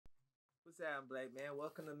sound, Black man?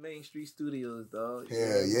 Welcome to Main Street Studios, dog.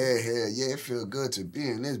 Hell yeah. It feel good to be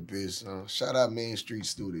in this bitch. Shout out Main Street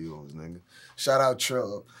Studios, nigga. Shout out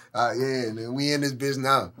Trump. Man, we in this bitch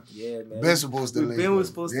now. Yeah, man. Been supposed to link. Been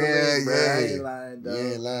supposed to link, bro. I ain't lying,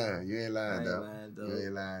 dog. You ain't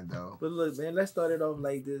lying, dog. But look, man, let's start it off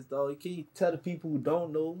like this, dog. Can you tell the people who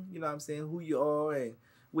don't know, you know what I'm saying, who you are and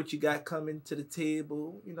what you got coming to the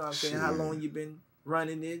table? You know what I'm saying? How long you been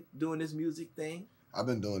running it, doing this music thing? I've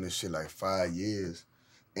been doing this shit like 5 years.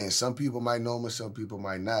 And some people might know me, some people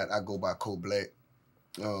might not. I go by KoBlack.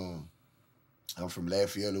 I'm from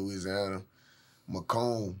Lafayette, Louisiana.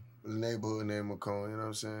 Macomb, the neighborhood named Macomb, you know what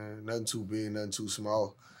I'm saying? Nothing too big, nothing too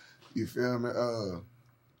small. You feel me?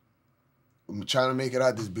 I'm trying to make it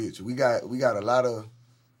out this bitch. We got a lot of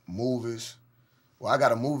movies. Well, I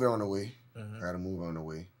got a movie on the way.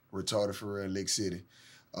 Retarded for Real, Lake City.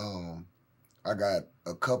 I got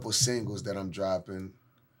a couple singles that I'm dropping.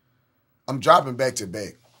 I'm dropping back to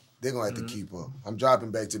back. They're gonna have to keep up. I'm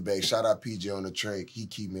dropping back to back. Shout out PJ on the track. He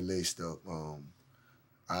keep me laced up.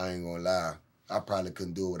 I ain't gonna lie. I probably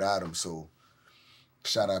couldn't do it without him. So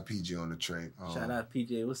shout out PJ on the track. Shout out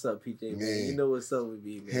PJ. What's up, PJ? Man? You know what's up with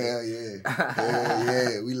me, man. Hell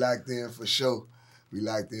yeah. We locked in for sure.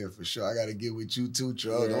 I gotta get with you too,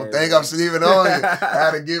 Charles. Don't think I'm sleeping on you. I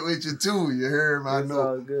gotta get with you too. You heard me? I know. It's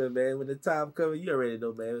all good, man. When the time comes, you already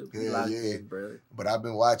know, man. We locked in, bro. But I've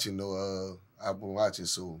been watching though.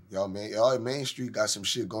 So y'all Main Street got some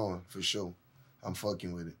shit going for sure. I'm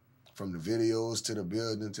fucking with it. From the videos to the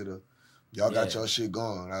building to the y'all got your shit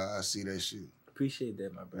going. I see that shit. Appreciate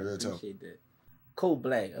that, my brother. Appreciate that.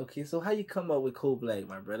 KoBlack. Okay, so how you come up with KoBlack,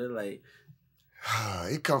 my brother? Like,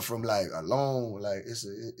 it come from like a long, like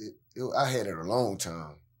I had it a long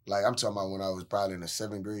time. Like I'm talking about when I was probably in the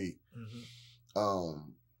 7th grade.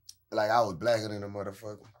 Like I was blacker than a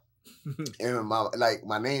motherfucker. And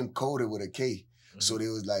my name coded with a K. So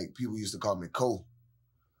there was like people used to call me Ko.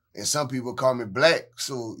 And some people call me Black.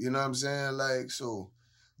 So you know what I'm saying? Like, so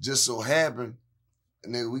just so happened,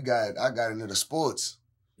 nigga, I got into the sports.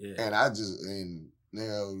 Yeah. And I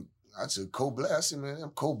took KoBlack. I said, man, I'm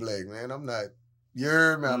KoBlack, man. I'm not, you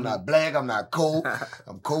heard me? I'm not black, I'm not Ko.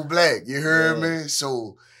 I'm KoBlack. You heard me?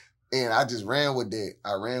 So, and I just ran with that.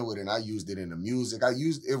 I ran with it and I used it in the music.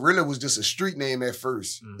 It really was just a street name at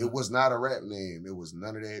first. It was not a rap name. It was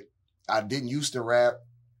none of that. I didn't used to rap.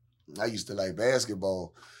 I used to like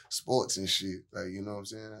basketball, sports and shit. Like, you know what I'm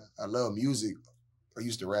saying? I love music. I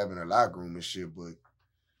used to rap in a locker room and shit, but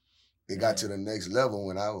it got to the next level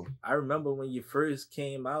when I remember when you first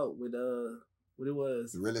came out with what it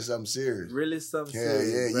was. Really something serious.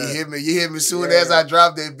 Serious. Yeah. You hit me soon as I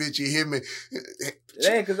dropped that bitch. You hit me.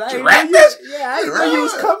 Yeah, because I didn't know you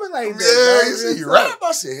was coming like that. Yeah, you rap.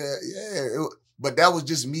 I said, yeah. But that was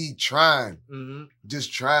just me trying.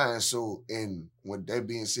 Just trying. So, and with that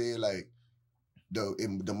being said, like,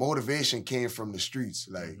 the motivation came from the streets.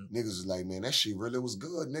 Like, niggas was like, man, that shit really was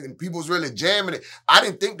good. Nigga, people was really jamming it. I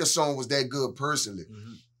didn't think the song was that good personally.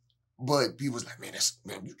 But people was like, man,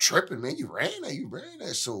 you tripping, man. You ran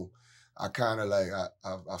that. So I kind of like,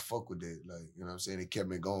 I fuck with that. Like, you know what I'm saying? It kept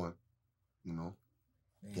me going, you know?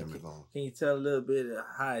 Can you tell a little bit of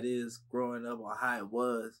how it is growing up or how it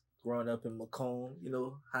was growing up in Macomb? You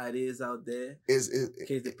know, how it is out there? In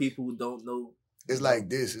case the people who don't know. It's like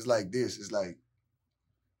this. It's like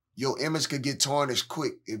your image could get tarnished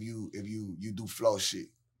quick if you do flaw shit.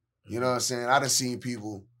 You know what I'm saying? I done seen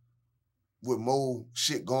people with more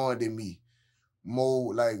shit going than me.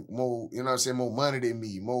 More, you know what I'm saying? More money than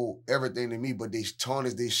me, more everything than me, but they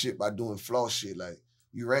tarnish their shit by doing flaw shit. Like,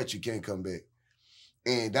 you rat, you can't come back.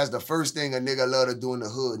 And that's the first thing a nigga love to do in the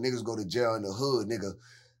hood. Niggas go to jail in the hood, nigga.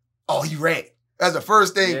 Oh, he rat. That's the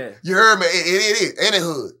first thing. Yeah. You heard me? It is. Any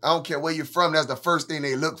hood. I don't care where you're from. That's the first thing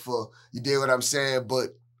they look for. You dig what I'm saying?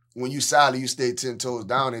 But when you solid, you stay 10 toes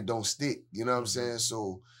down and don't stick. You know what I'm saying?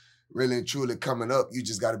 So really and truly coming up, you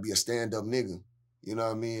just got to be a stand-up nigga. You know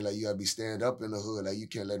what I mean? Like, you got to be stand up in the hood. Like, you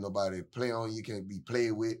can't let nobody play on you. You can't be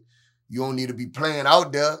played with. You don't need to be playing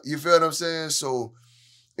out there. You feel what I'm saying? So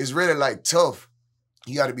it's really, like, tough.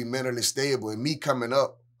 You got to be mentally stable. And me coming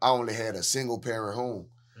up, I only had a single-parent home.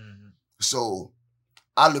 So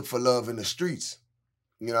I look for love in the streets.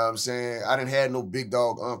 You know what I'm saying? I didn't have no big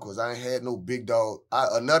dog uncles. I ain't had no big dog.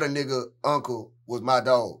 Another nigga uncle was my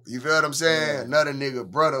dog. You feel what I'm saying? Yeah. Another nigga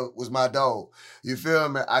brother was my dog. You feel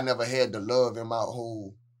me? I never had the love in my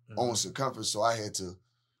whole own circumference, so I had to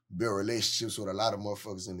build relationships with a lot of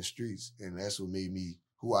motherfuckers in the streets. And that's what made me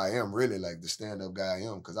who I am, really, like the stand-up guy I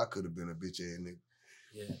am, because I could have been a bitch-ass nigga.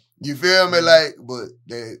 Yeah. You feel me? Like, but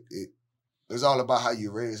it's all about how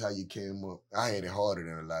you raised, how you came up. I had it harder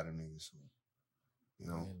than a lot of niggas. So. You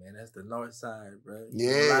know? Yeah, man, that's the north side, bro.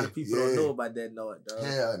 Yeah, a lot of people don't know about that north, dog.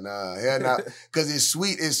 Hell nah. Cause it's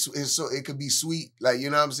sweet. It's so it could be sweet. Like, you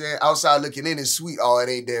know what I'm saying? Outside looking in, it's sweet. Oh, it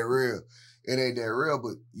ain't that real. It ain't that real,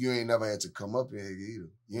 but you ain't never had to come up here either.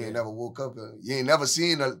 You ain't never woke up here. You ain't never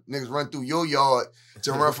seen the niggas run through your yard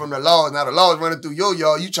to run from the laws. Now the laws running through your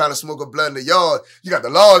yard. You trying to smoke a blunt in the yard. You got the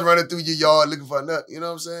laws running through your yard looking for nothing. You know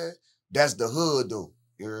what I'm saying? That's the hood though.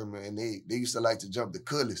 You hear me? And they used to like to jump the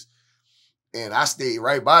coolers. And I stayed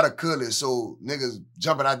right by the coolers. So niggas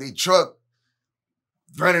jumping out their truck,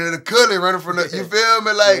 running to the cooler, running from the, you feel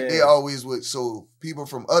me? Like they always would. So people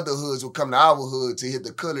from other hoods would come to our hood to hit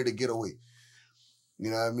the cooler to get away. You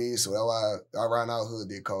know what I mean? So that's why around our hood,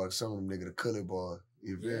 they call some of them nigga the cooler boy.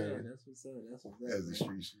 You feel me? That's what's up. That's what's up. That's the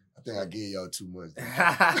street shit. I think I gave y'all too much.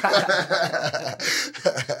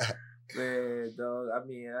 Man, dog. I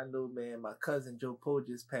mean, I know, man, my cousin Joe Poe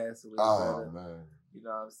just passed away. Oh, brother. man. You know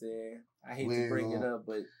what I'm saying? I hate to bring it up,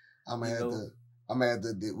 but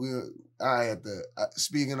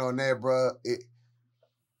speaking on that, bro,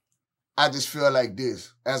 I just feel like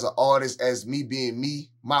this. As an artist, as me being me,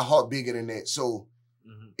 my heart bigger than that. So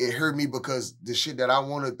it hurt me because the shit that I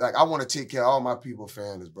want to take care of all my people,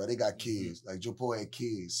 families, bro. They got kids. Like Joe Poe had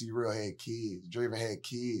kids. C-Real had kids. Draven had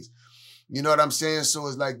kids. You know what I'm saying? So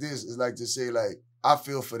it's like this. It's like to say, like, I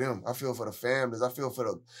feel for them. I feel for the families. I feel for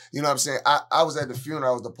the, you know what I'm saying? I was at the funeral.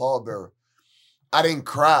 I was the pallbearer. I didn't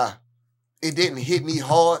cry. It didn't hit me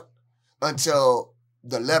hard until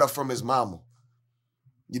the letter from his mama.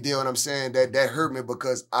 You deal what I'm saying? That hurt me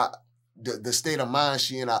because the state of mind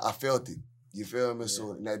she in, I felt it. You feel me? Yeah.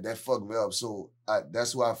 So that fucked me up. So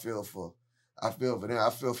that's who I feel for. I feel for them. I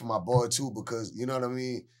feel for my boy too because, you know what I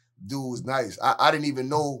mean? Dude was nice. I didn't even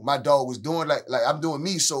know my dog was doing like I'm doing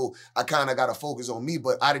me, so I kind of got to focus on me,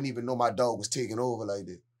 but I didn't even know my dog was taking over like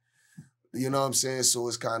that. You know what I'm saying? So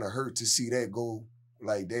it's kind of hurt to see that go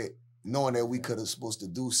like that, knowing that we could have supposed to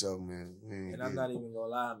do something, man. And I'm not even gonna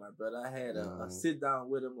lie, my brother. I had a sit down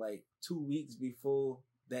with him like 2 weeks before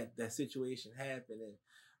that situation happened, and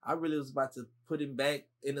I really was about to put him back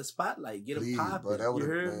in the spotlight, get him popping. You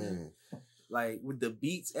heard me? Like with the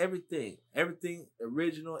beats, everything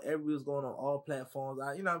original. Everybody was going on all platforms.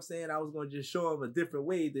 You know what I'm saying? I was going to just show him a different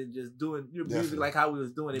way than just doing your music like how we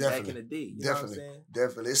was doing it back in the day. You know what I'm saying?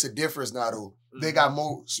 Definitely. It's a difference now though. They got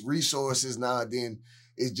more resources now than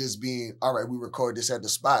it's just being, all right, we record this at the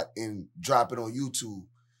spot and drop it on YouTube.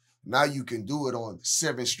 Now you can do it on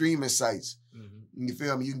 7 streaming sites. You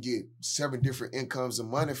feel me? You can get 7 different incomes of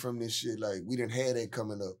money from this shit. Like, we didn't have that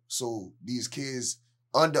coming up. So these kids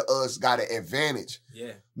under us got an advantage.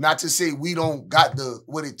 Yeah. Not to say we don't got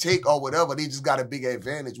what it take or whatever. They just got a big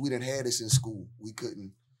advantage. We didn't have this in school. We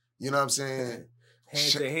couldn't. You know what I'm saying?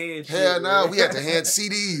 Hand to hand. Hell no, we had to hand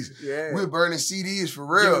CDs. Yeah. We were burning CDs for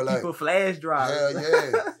real. Giving people flash drives. Hell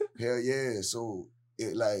yeah. Hell yeah. So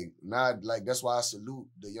it that's why I salute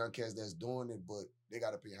the young cats that's doing it, but they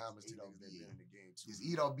gotta pay homage to those that been in the game too. It's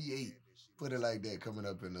eat or be ate. Put it like that coming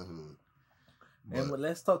up in the hood. And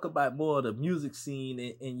let's talk about more of the music scene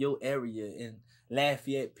in your area in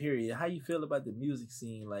Lafayette, period. How you feel about the music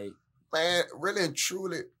scene? Like, man, really and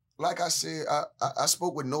truly, like I said, I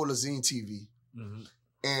spoke with Nola Zine TV,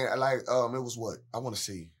 and like it was what I want to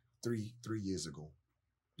say 3 years ago.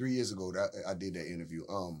 3 years ago that I did that interview.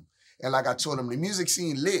 And like I told him, the music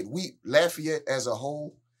scene lit. We Lafayette as a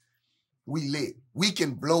whole, we lit. We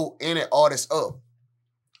can blow any artist up.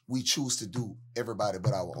 We choose to do everybody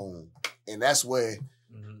but our own. And that's where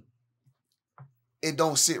it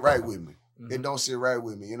don't sit right with me. It don't sit right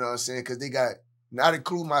with me. You know what I'm saying? Because they got, not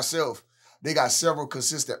include myself, they got several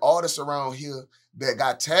consistent artists around here that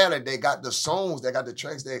got talent, they got the songs, they got the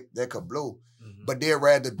tracks that could blow. But they'd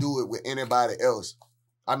rather do it with anybody else.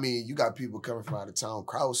 I mean, you got people coming from out of town,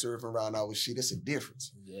 crowd surfing around our shit. It's a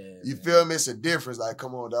difference. Yeah, you feel me? It's a difference. Like,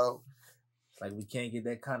 come on, dog. Like, we can't get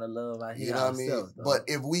that kind of love out here. You know what I mean? Dog. But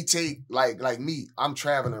if we take, like me, I'm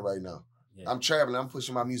traveling right now. Yeah. I'm traveling. I'm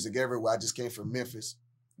pushing my music everywhere. I just came from Memphis,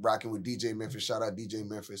 rocking with DJ Memphis. Shout out DJ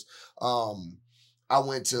Memphis. I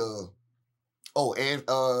went to,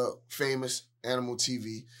 Famous Animal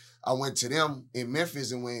TV. I went to them in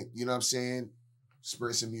Memphis and went, you know what I'm saying,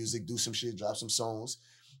 spread some music, do some shit, drop some songs.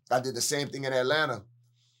 I did the same thing in Atlanta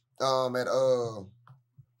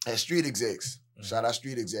at Street Execs. Shout out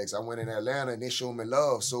Street Execs. I went in Atlanta and they showed me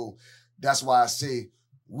love. So that's why I say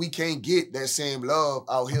we can't get that same love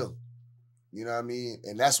out here. You know what I mean?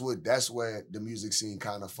 And that's where the music scene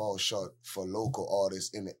kind of falls short for local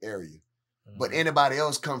artists in the area. But anybody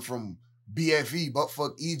else come from BFE, but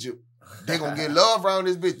fuck Egypt, they gonna get love around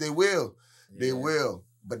this bitch. They will. Yeah. They will.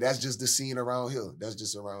 But that's just the scene around here. That's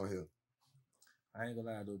just around here. I ain't gonna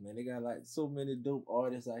lie though, man. They got like so many dope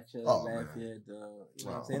artists out here. Lafayette, you know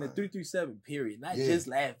what I'm saying? The 337 period, not just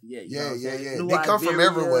Lafayette. Yeah. They come from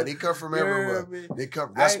everywhere. They come from everywhere. They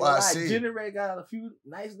come. That's why I say. Generate got a few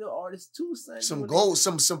nice little artists too, son. Some gold,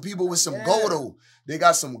 some people with some gold though. They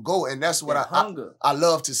got some gold, and that's what I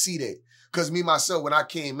love to see that. Cause me myself, when I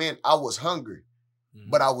came in, I was hungry,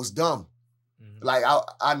 but I was dumb. Like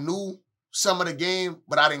I knew some of the game,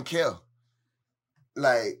 but I didn't care.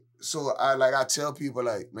 Like. So I tell people,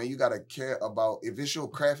 like, man, you gotta care about, if it's your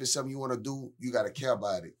craft, is something you wanna do, you gotta care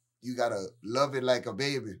about it. You gotta love it like a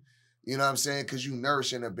baby. You know what I'm saying? Cause you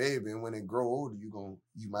nourishing a baby, and when it grow older,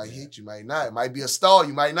 you might hit, you might not. It might be a star,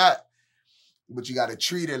 you might not. But you gotta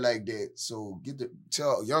treat it like that. So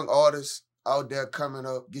tell young artists out there coming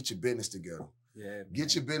up, get your business together. Yeah. Man.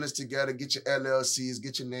 Get your business together, get your LLCs,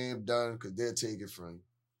 get your name done, cause they'll take it from you.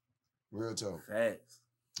 Real talk. Facts.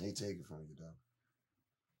 They take it from you, dog.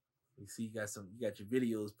 You see, you got your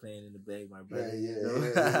videos playing in the bag, my brother.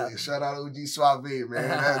 Yeah. Shout out OG Suave,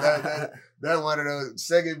 man. That's one of the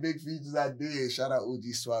second big features I did. Shout out OG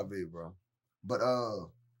Suave, bro. But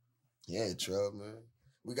yeah, Trev, man.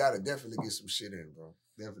 We gotta definitely get some shit in, bro.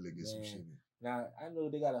 Definitely get some shit in. Now I know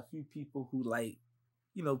they got a few people who like,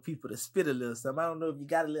 you know, people to spit a little something. I don't know if you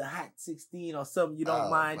got a little hot 16 or something you don't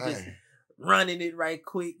mind just running it right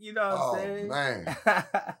quick. You know what I'm saying? Man.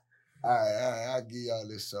 All right, I'll give y'all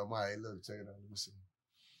this something. All right, look, check it out. Let me see.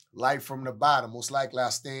 Light from the bottom, most likely I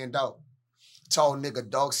stand out. Tall nigga,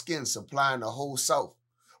 dark skin, supplying the whole South.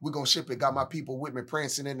 We gon' ship it, got my people with me,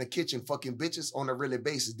 prancing in the kitchen, fucking bitches on a really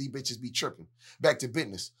basis. These bitches be tripping. Back to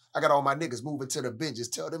business. I got all my niggas moving to the benches.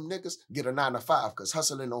 Tell them niggas, get a 9 to 5, cause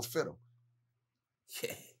hustling don't fit them.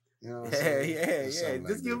 Yeah. You know what I'm saying? Yeah. Just like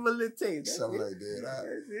give them a little taste. Something like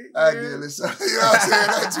that. I get it. You know what I'm saying?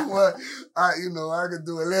 Not too much. I could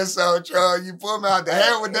do a little something, Charles. You pull me out the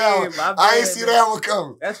hammer down. I ain't see that one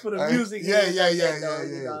coming. That's for the music. Yeah. You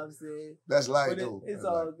know what I'm saying? That's like, though. It's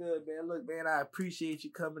all good, man. Look, man, I appreciate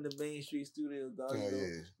you coming to Main Street Studios, dog.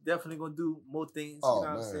 Definitely gonna do more things. Oh, you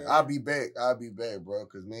know what I'm saying? I'll be back, bro,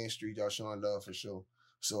 because Main Street, y'all showing love for sure.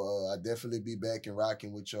 So I definitely be back and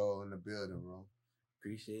rocking with y'all in the building, bro.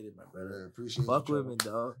 Appreciate it, my brother. Appreciate it. Fuck with me,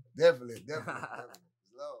 dog. Definitely.